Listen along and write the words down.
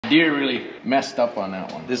Deere really messed up on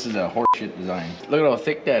that one. This is a horseshit design. Look at how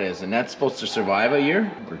thick that is, and that's supposed to survive a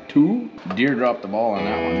year or two. Deere dropped the ball on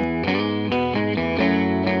that one.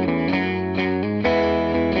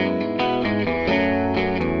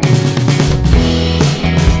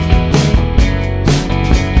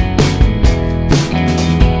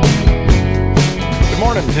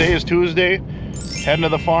 Today is Tuesday, heading to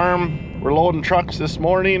the farm. We're loading trucks this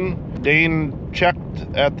morning. Dane checked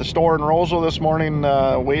at the store in Roseau this morning,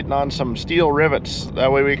 waiting on some steel rivets.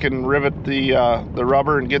 That way we can rivet the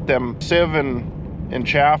rubber and get them sieve and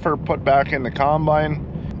chaffer put back in the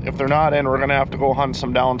combine. If they're not in, we're gonna have to go hunt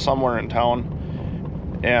some down somewhere in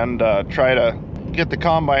town and try to get the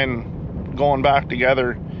combine going back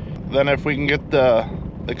together. Then if we can get the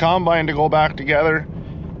combine to go back together,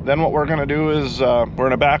 then what we're gonna do is we're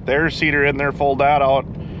gonna back the air seeder in there, fold that out,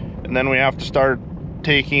 and then we have to start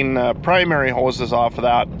taking primary hoses off of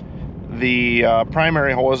that. The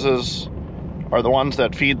primary hoses are the ones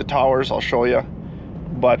that feed the towers, I'll show you.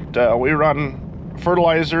 But we run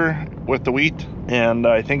fertilizer with the wheat, and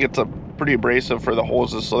I think it's a pretty abrasive for the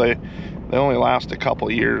hoses, so they only last a couple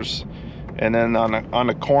of years. And then on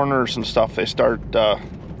the corners and stuff, they start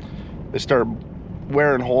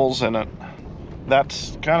wearing holes in it.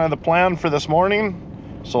 That's kind of the plan for this morning.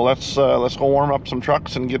 So let's go warm up some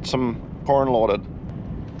trucks and get some corn loaded.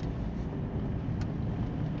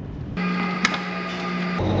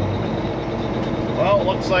 Well, it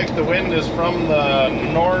looks like the wind is from the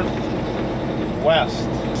northwest,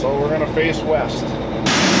 so we're gonna face west. A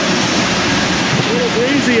little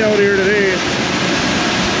breezy out here today.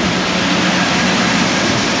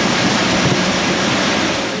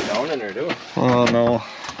 What are you down in there doing? Oh no.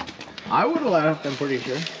 I would have laughed, I'm pretty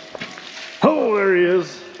sure. Oh, there he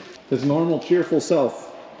is. His normal cheerful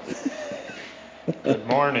self. Good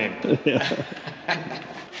morning. Yeah.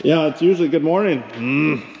 Yeah, it's usually good morning.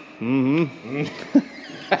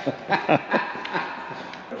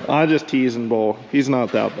 I'm just teasing Bo. He's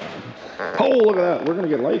not that bad. Oh, look at that. We're going to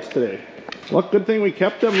get lights today. Look, good thing we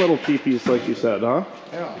kept them little teepees like you said, huh?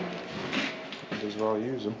 Yeah. Might as well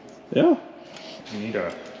use them. Yeah. You need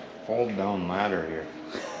a fold down ladder here.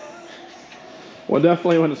 Well,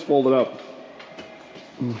 definitely when it's folded up.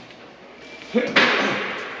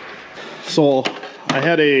 So, I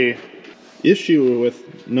had a issue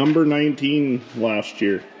with number 19 last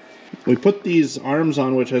year. We put these arms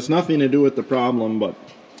on, which has nothing to do with the problem, but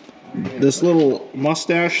this little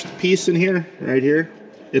mustache piece in here, right here,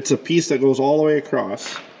 it's a piece that goes all the way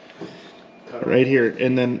across, right here.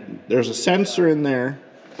 And then there's a sensor in there,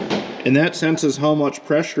 and that senses how much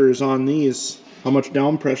pressure is on these, how much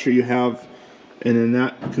down pressure you have, and then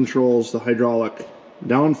that controls the hydraulic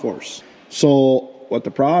downforce. So what the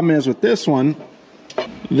problem is with this one,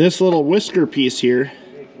 this little whisker piece here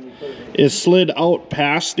is slid out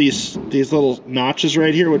past these little notches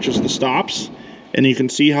right here, which is the stops, and you can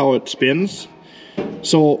see how it spins.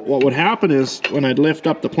 So what would happen is when I'd lift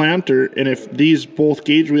up the planter, and if these both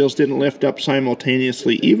gauge wheels didn't lift up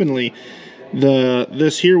simultaneously evenly,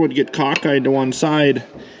 this here would get cockeyed to one side,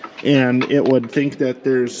 and it would think that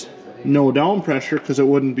there's no down pressure because it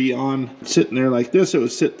wouldn't be on sitting there like this. It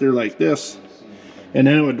would sit there like this, and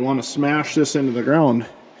then it would want to smash this into the ground.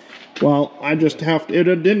 Well, I just have to, it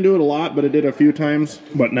didn't do it a lot, but it did a few times.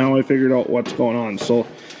 But now I figured out what's going on, so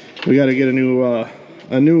we got to get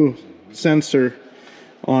a new sensor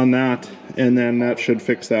on that, and then that should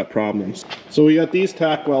fix that problem. So we got these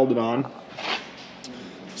tack welded on.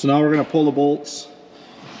 So now we're going to pull the bolts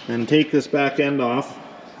and take this back end off,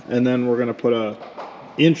 and then we're going to put a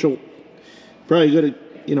inch, probably good,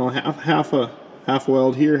 you know, half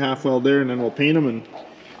weld here, half weld there, and then we'll paint them and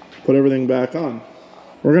put everything back on.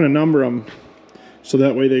 We're going to number them so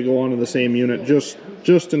that way they go onto the same unit,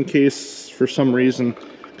 just in case for some reason,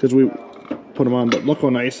 because we put them on. But look how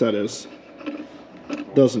nice that is.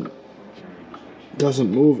 Doesn't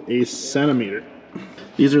move a centimeter.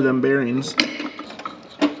 These are them bearings.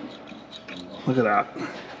 Look at that.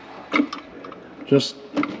 Just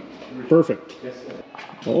perfect.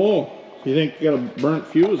 Oh, you think you got a burnt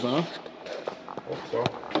fuse, huh? Hope so.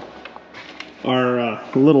 Our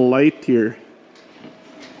little light here,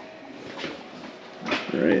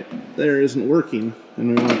 right there, isn't working, and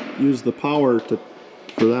we want to use the power for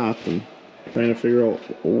that, and trying to figure out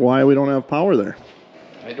why we don't have power there.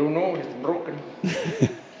 I don't know, it's broken.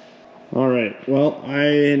 All right, well,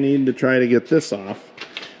 I need to try to get this off,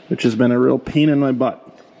 which has been a real pain in my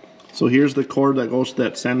butt. So here's the cord that goes to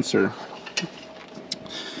that sensor,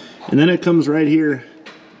 and then it comes right here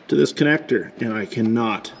to this connector, and I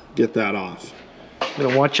cannot get that off. I'm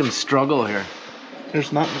gonna watch him struggle here.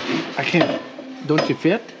 There's not, I can't. Don't you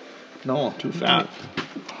fit? No, too fat.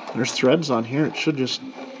 There's threads on here. It should just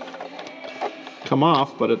come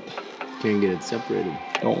off, but it Can't get it separated.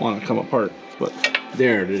 don't want to come apart. But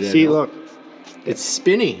There, did it see, help? look, It's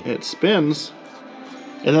spinny. it spins.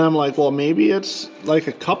 And then I'm like, well, maybe it's like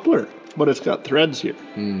a coupler, but it's got threads here.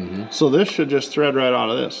 So this should just thread right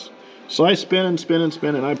out of this. So I spin and spin and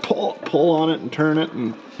spin, and I pull on it and turn it,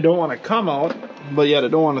 and I don't want to come out, but yet I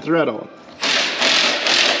don't want to thread out.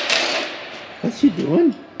 What's he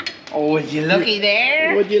doing? Oh, would you looky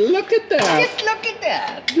there? Would you look at that? Just look at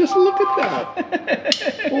that. Just look at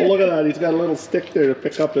that. Oh, look at that. He's got a little stick there to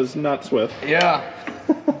pick up his nuts with. Yeah.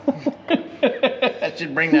 That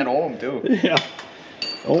should bring that home too. Yeah.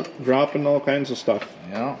 Oh, dropping all kinds of stuff.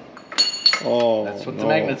 Yeah. Oh, That's what the no.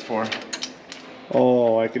 magnet's for.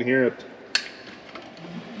 Oh, I can hear it.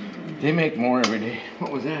 They make more every day.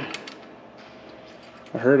 What was that?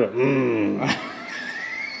 I heard it.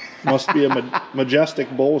 Must be a majestic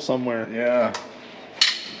bow somewhere. Yeah.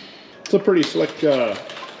 It's a pretty slick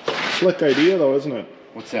idea, though, isn't it?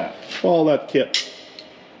 What's that? All that kit,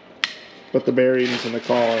 but the bearings and the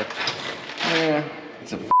collar. Yeah.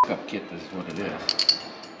 It's a up kit. Is what it is.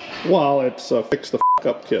 Well, it's a fix the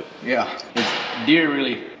up kit. Yeah. Deere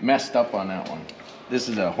really messed up on that one. This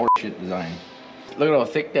is a horseshit design. Look at how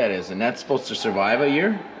thick that is, and that's supposed to survive a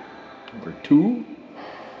year or two.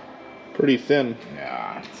 Pretty thin.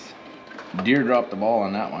 Yeah. Deere dropped the ball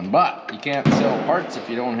on that one, but you can't sell parts if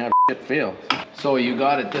you don't have shit fail. So you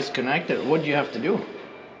got it disconnected. What'd you have to do?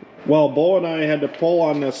 Well, Bo and I had to pull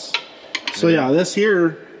on this. So yeah, this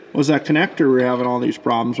here was that connector we were having all these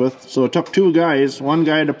problems with. So it took two guys. One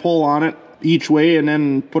guy to pull on it each way and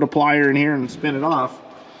then put a plier in here and spin it off.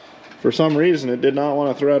 For some reason, it did not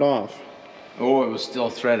want to thread off. Oh, it was still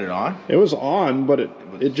threaded on? It was on, but it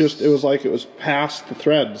was like it was past the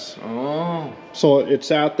threads. Oh. So it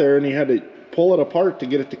sat there and he had to pull it apart to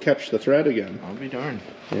get it to catch the thread again. I'll be darned.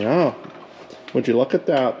 Yeah. Would you look at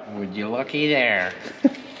that? Would you looky there?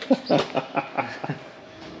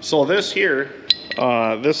 So this here,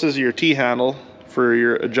 this is your T-handle for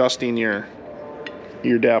your adjusting your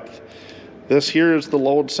depth. This here is the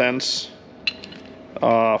load sense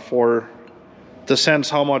to sense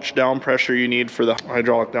how much down pressure you need for the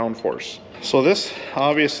hydraulic downforce. So this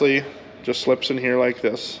obviously just slips in here like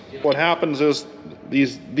this. What happens is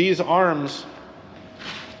these arms,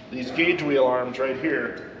 these gauge wheel arms right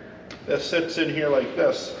here, this sits in here like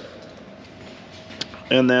this.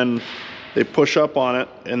 And then they push up on it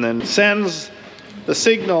and then sends the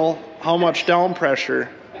signal how much down pressure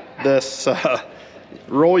this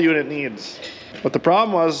roll unit needs. But the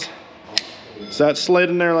problem was, so that slid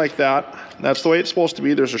in there like that. That's the way it's supposed to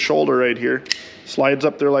be. There's a shoulder right here. Slides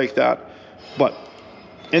up there like that. But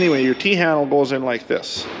anyway, your T-handle goes in like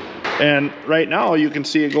this. And right now you can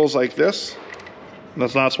see it goes like this.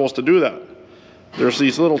 That's not supposed to do that. There's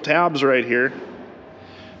these little tabs right here.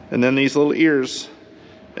 And then these little ears.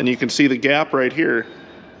 And you can see the gap right here.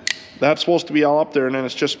 That's supposed to be all up there, and then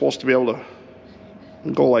it's just supposed to be able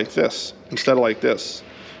to go like this instead of like this.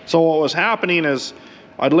 So what was happening is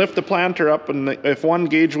I'd lift the planter up, and if one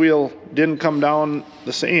gauge wheel didn't come down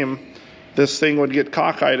the same, this thing would get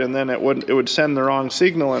cockeyed, and then it would send the wrong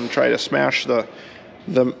signal and try to smash the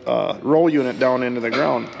roll unit down into the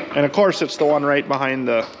ground. And of course it's the one right behind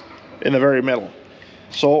in the very middle.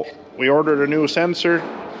 So we ordered a new sensor,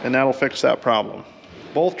 and that'll fix that problem.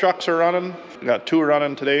 Both trucks are running. We got two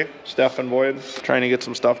running today, Steph and Boyd, trying to get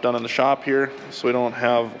some stuff done in the shop here so we don't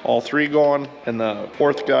have all three going. And the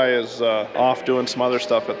fourth guy is off doing some other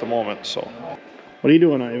stuff at the moment. So, what are you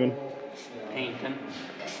doing, Ivan? Painting.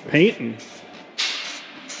 Painting.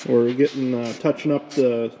 We're getting touching up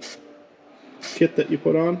the kit that you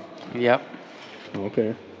put on. Yep.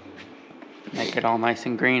 Okay. Make it all nice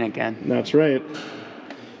and green again. That's right.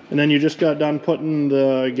 And then you just got done putting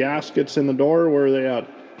the gaskets in the door. Where are they at?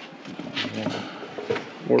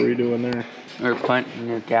 What were you doing there? We're putting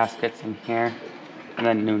new gaskets in here, and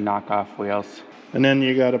then new knockoff wheels. And then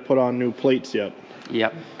you got to put on new plates yet.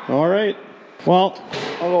 Yep. All right. Well,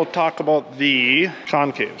 I'll go talk about the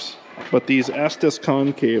concaves. But these Estes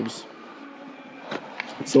concaves.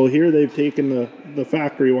 So here they've taken the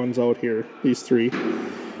factory ones out here, these three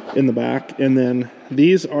in the back. And then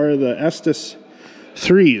these are the Estes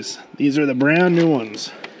 3s. These are the brand new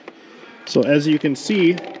ones. So as you can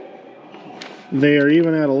see, they are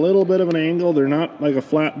even at a little bit of an angle. They're not like a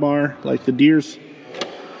flat bar like the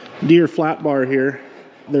Deere flat bar here.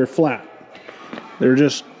 They're flat. They're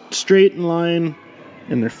just straight in line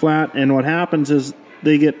and they're flat. And what happens is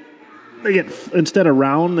they get instead of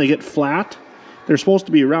round, they get flat. They're supposed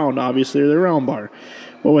to be round, obviously. They're round bar.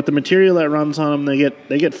 But with the material that runs on them,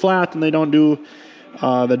 they get flat and they don't do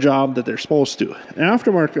the job that they're supposed to.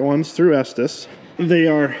 Aftermarket ones through Estes, they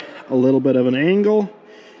are a little bit of an angle,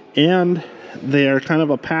 and they are kind of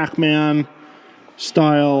a Pac-Man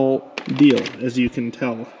style deal, as you can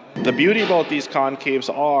tell. The beauty about these concaves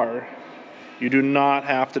are you do not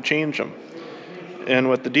have to change them. And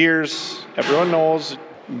with the Deeres, everyone knows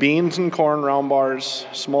beans and corn round bars,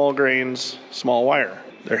 small grains, small wire.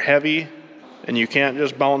 They're heavy, and you can't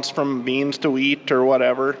just bounce from beans to wheat or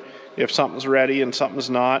whatever. If something's ready and something's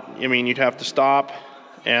not, I mean, you'd have to stop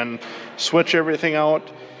and switch everything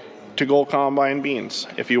out to go combine beans.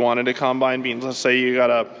 If you wanted to combine beans, let's say you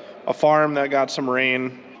got a farm that got some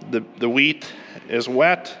rain, the wheat is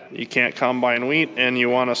wet, you can't combine wheat, and you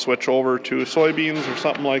want to switch over to soybeans or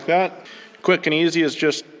something like that. Quick and easy is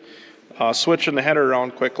just switching the header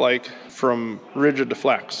around quick, like from rigid to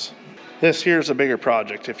flex. This here is a bigger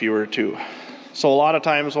project if you were to. So a lot of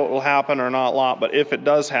times what will happen, or not a lot, but if it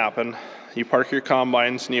does happen, you park your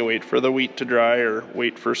combines and you wait for the wheat to dry or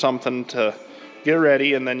wait for something to get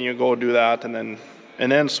ready, and then you go do that and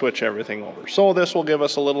then switch everything over. So this will give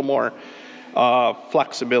us a little more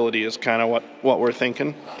flexibility is kind of what we're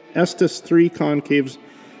thinking. Estes 3 concaves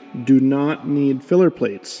do not need filler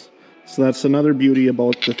plates. So that's another beauty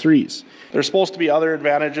about the 3s. There's supposed to be other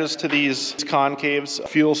advantages to these concaves.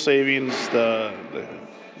 Fuel savings, the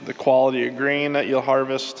quality of grain that you'll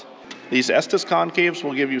harvest. These Estes concaves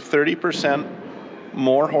will give you 30%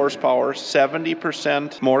 more horsepower,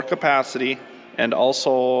 70% more capacity, and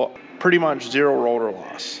also pretty much zero rotor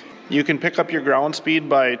loss. You can pick up your ground speed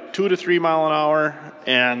by 2 to 3 mile an hour,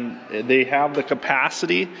 and they have the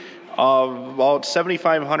capacity of about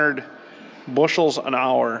 7,500 bushels an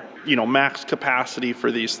hour, you know, max capacity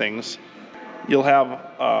for these things. You'll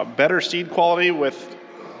have better seed quality with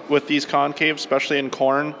these concaves, especially in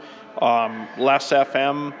corn, less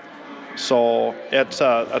FM. So it's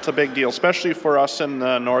a big deal, especially for us in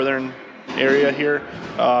the northern area here.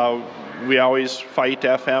 We always fight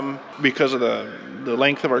FM because of the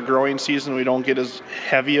length of our growing season. We don't get as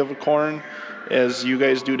heavy of a corn as you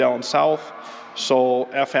guys do down south. So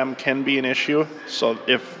FM can be an issue. So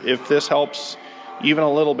if this helps even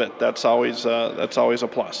a little bit, that's always a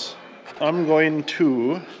plus. I'm going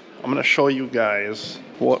to show you guys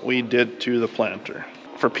what we did to the planter.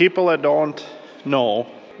 For people that don't know,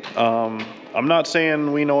 I'm not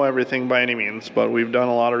saying we know everything by any means, but we've done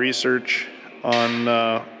a lot of research on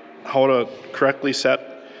how to correctly set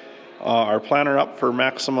our planter up for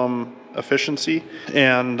maximum efficiency.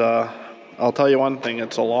 And I'll tell you one thing,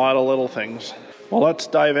 it's a lot of little things. Well, let's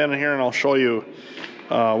dive in here and I'll show you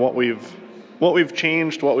what we've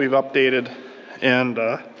changed, what we've updated, and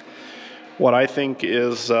what I think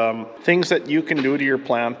is things that you can do to your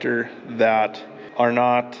planter that are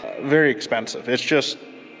not very expensive. It's just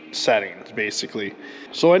settings, basically.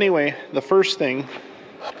 So anyway, the first thing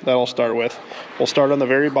that I'll start with, we'll start on the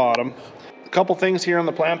very bottom. A couple things here on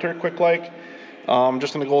the planter, quick like. I'm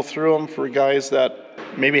just going to go through them for guys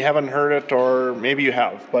that maybe haven't heard it, or maybe you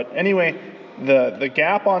have. But anyway, the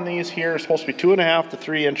gap on these here is supposed to be 2.5 to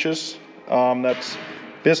 3 inches. That's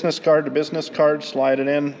business card to business card. Slide it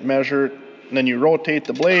in, measure it, and then you rotate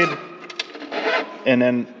the blade, and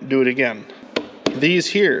then do it again. These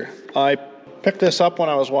here, I picked this up when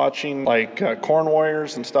I was watching like Corn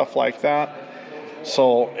Warriors and stuff like that.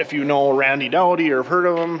 So if you know Randy Dowdy or have heard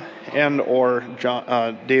of him, and or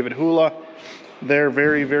David Hula, they're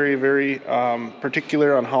very, very, very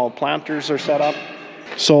particular on how planters are set up.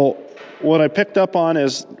 So what I picked up on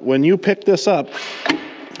is when you pick this up,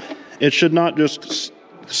 it should not just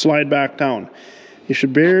slide back down. You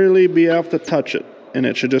should barely be able to touch it, and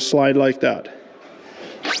it should just slide like that.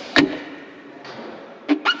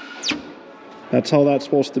 That's how that's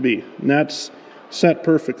supposed to be. And that's set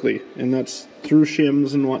perfectly, and that's through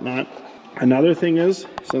shims and whatnot. Another thing is,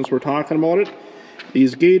 since we're talking about it,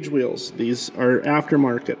 these gauge wheels, these are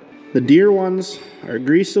aftermarket. The Deere ones are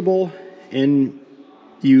greasable, and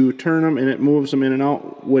you turn them and it moves them in and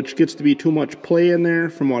out, which gets to be too much play in there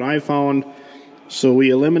from what I found. So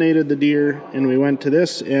we eliminated the Deere and we went to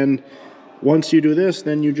this, and once you do this,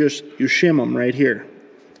 then you shim them right here.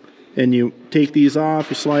 And you take these off,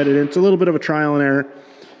 you slide it in. It's a little bit of a trial and error,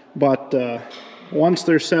 but once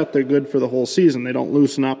they're set, they're good for the whole season. They don't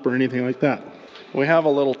loosen up or anything like that. We have a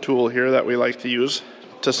little tool here that we like to use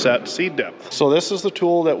to set seed depth. So this is the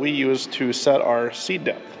tool that we use to set our seed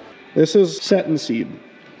depth. This is setting seed.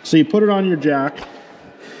 So you put it on your jack,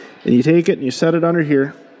 and you take it and you set it under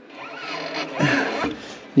here, and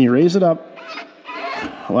you raise it up.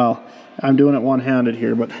 Well, I'm doing it one-handed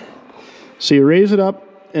here, but so you raise it up,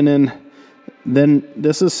 and then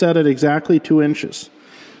this is set at exactly 2 inches.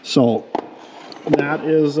 So that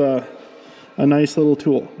is a a nice little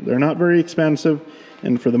tool. They're not very expensive,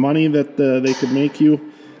 and for the money that they could make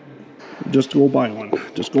you, just go buy one.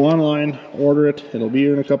 Just go online, order it. It'll be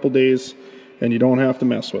here in a couple days, and you don't have to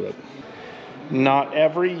mess with it. Not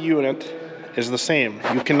every unit is the same.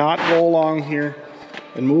 You cannot go along here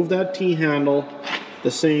and move that T-handle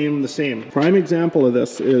the same. Prime example of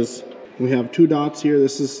this is we have 2 dots here.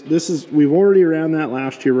 This is we've already ran that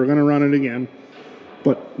last year. We're going to run it again.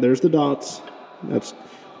 But there's the dots. That's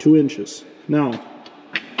 2 inches. Now,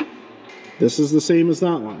 this is the same as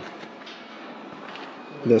that one.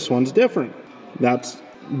 This one's different. That's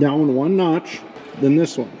down 1 notch than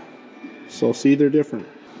this one. So see, they're different.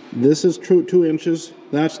 This is 2 inches.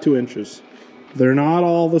 That's 2 inches. They're not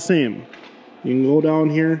all the same. You can go down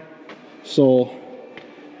here. So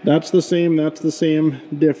that's the same,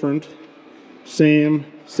 different. Same,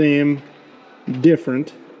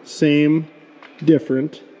 different, same,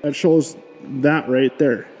 different. That shows that right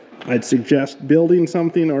there. I'd suggest building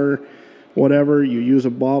something or whatever. You use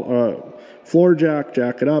a floor jack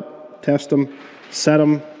it up, test them, set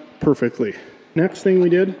them perfectly. Next thing we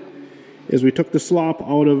did is we took the slop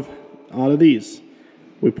out of these.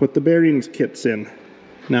 We put the bearings kits in.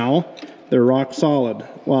 Now they're rock solid.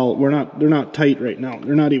 Well, they're not tight right now.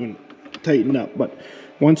 They're not even tightened up, but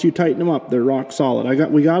once you tighten them up, they're rock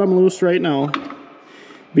solid. We got them loose right now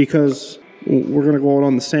because we're gonna go out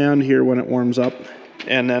on the sand here when it warms up,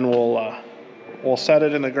 and then we'll set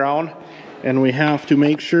it in the ground, and we have to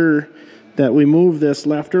make sure that we move this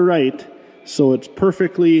left or right so it's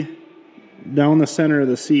perfectly down the center of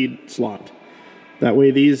the seed slot. That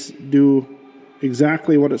way these do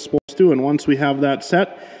exactly what it's supposed to, and once we have that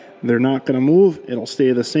set, they're not going to move. It'll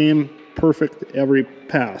stay the same, perfect every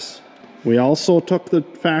pass. We also took the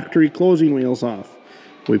factory closing wheels off.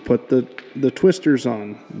 We put the twisters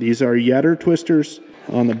on. These are Yetter twisters.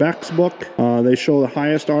 On the Beck's book, they show the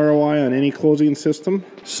highest ROI on any closing system,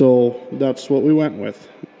 so that's what we went with.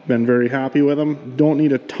 Been very happy with them. Don't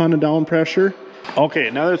need a ton of down pressure. Okay,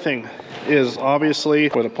 another thing is obviously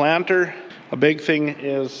with a planter, a big thing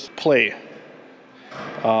is play,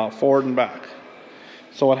 forward and back.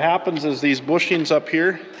 So what happens is these bushings up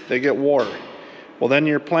here, they get wore. Well, then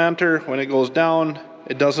your planter, when it goes down,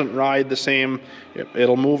 it doesn't ride the same,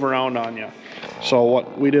 it'll move around on you. So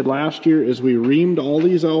what we did last year is we reamed all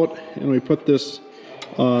these out and we put this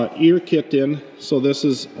ear kit in. So this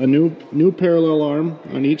is a new parallel arm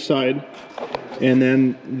on each side, and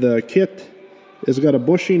then the kit has got a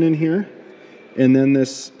bushing in here and then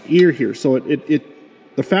this ear here. So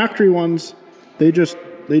the factory ones, they just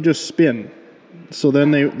spin. So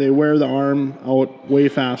then they wear the arm out way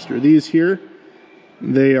faster. These here,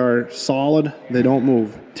 they are solid, they don't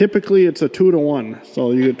move. Typically it's a 2-to-1,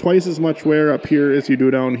 so you get twice as much wear up here as you do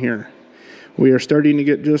down here. We are starting to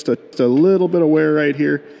get just a little bit of wear right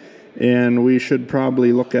here, and we should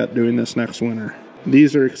probably look at doing this next winter.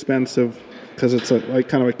 These are expensive because it's like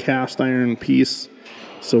kind of a cast iron piece,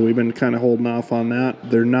 so we've been kind of holding off on that.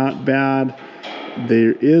 They're not bad.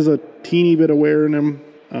 There is a teeny bit of wear in them.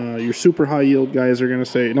 Your super high yield guys are going to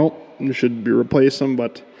say, nope, you should replace them,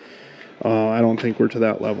 but I don't think we're to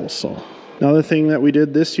that level. So another thing that we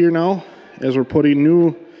did this year now is we're putting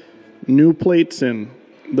new plates in.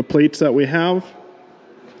 The plates that we have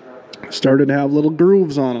started to have little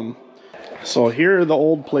grooves on them. So here are the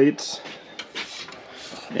old plates,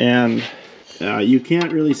 and you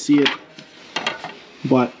can't really see it,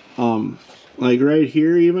 but like right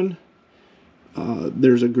here even,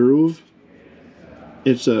 there's a groove.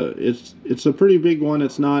 It's a pretty big one.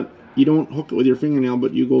 It's not, you don't hook it with your fingernail,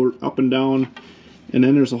 but you go up and down, and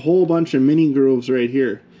then there's a whole bunch of mini grooves right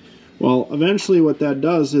here. Well, eventually what that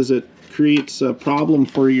does is it creates a problem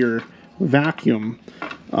for your vacuum.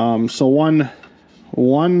 So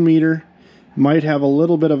one meter might have a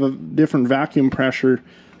little bit of a different vacuum pressure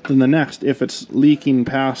than the next if it's leaking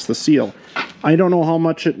past the seal. I don't know how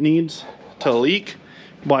much it needs to leak,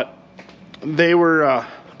 but they were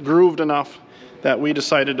grooved enough that we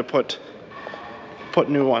decided to put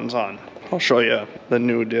new ones on. I'll show you the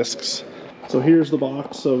new discs. So here's the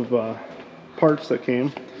box of parts that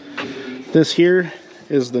came. This here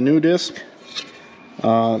is the new disc. They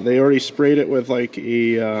already sprayed it with like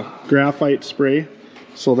a graphite spray,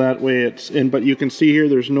 so that way it's in. But you can see here,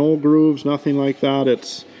 there's no grooves, nothing like that.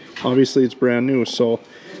 It's obviously it's brand new, so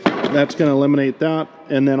that's going to eliminate that.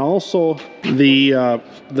 And then also the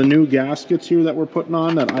new gaskets here that we're putting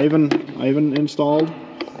on that Ivan installed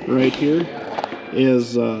right here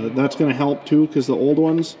is that's going to help too, because the old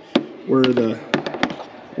ones where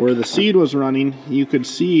the seed was running, you could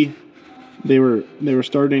see they were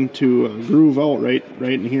starting to groove out right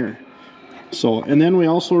in here. So, and then we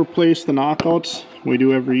also replaced the knockouts. We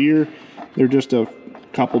do every year. They're just a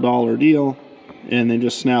couple dollar deal, and they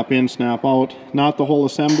just snap in, snap out. Not the whole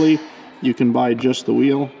assembly. You can buy just the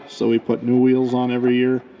wheel, so we put new wheels on every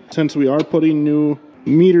year. Since we are putting new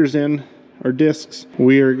meters in, or discs,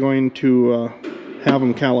 we are going to have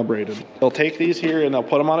them calibrated. They'll take these here and they'll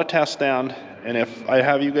put them on a test stand, and if I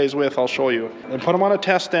have you guys with, I'll show you. They put them on a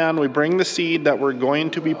test stand, we bring the seed that we're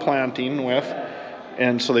going to be planting with,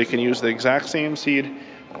 and so they can use the exact same seed,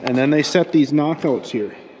 and then they set these knockouts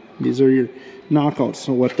here. These are your knockouts.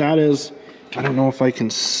 So what that is, I don't know if I can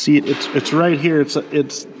see it. It's right here.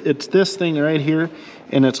 It's this thing right here,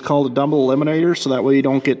 and it's called a double eliminator. So that way you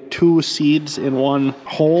don't get two seeds in one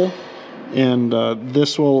hole, and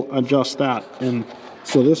this will adjust that. And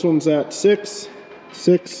so this one's at 6,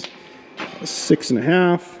 6,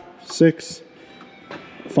 6.5, 6,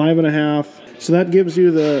 5.5. So that gives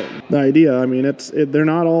you the idea. I mean, they're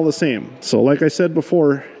not all the same. So like I said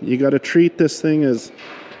before, you got to treat this thing as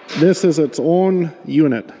this is its own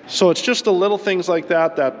unit. So it's just the little things like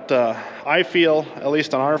that that I feel, at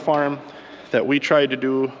least on our farm, that we try to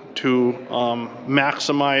do to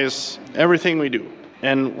maximize everything we do.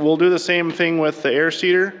 And we'll do the same thing with the air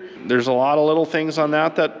seeder. There's a lot of little things on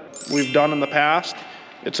that we've done in the past.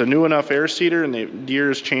 It's a new enough air seeder, and the Deere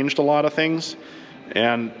has changed a lot of things,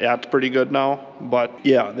 and that's pretty good now. But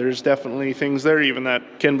yeah, there's definitely things there even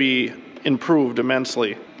that can be improved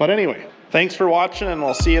immensely. But anyway, thanks for watching, and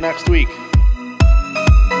we'll see you next week.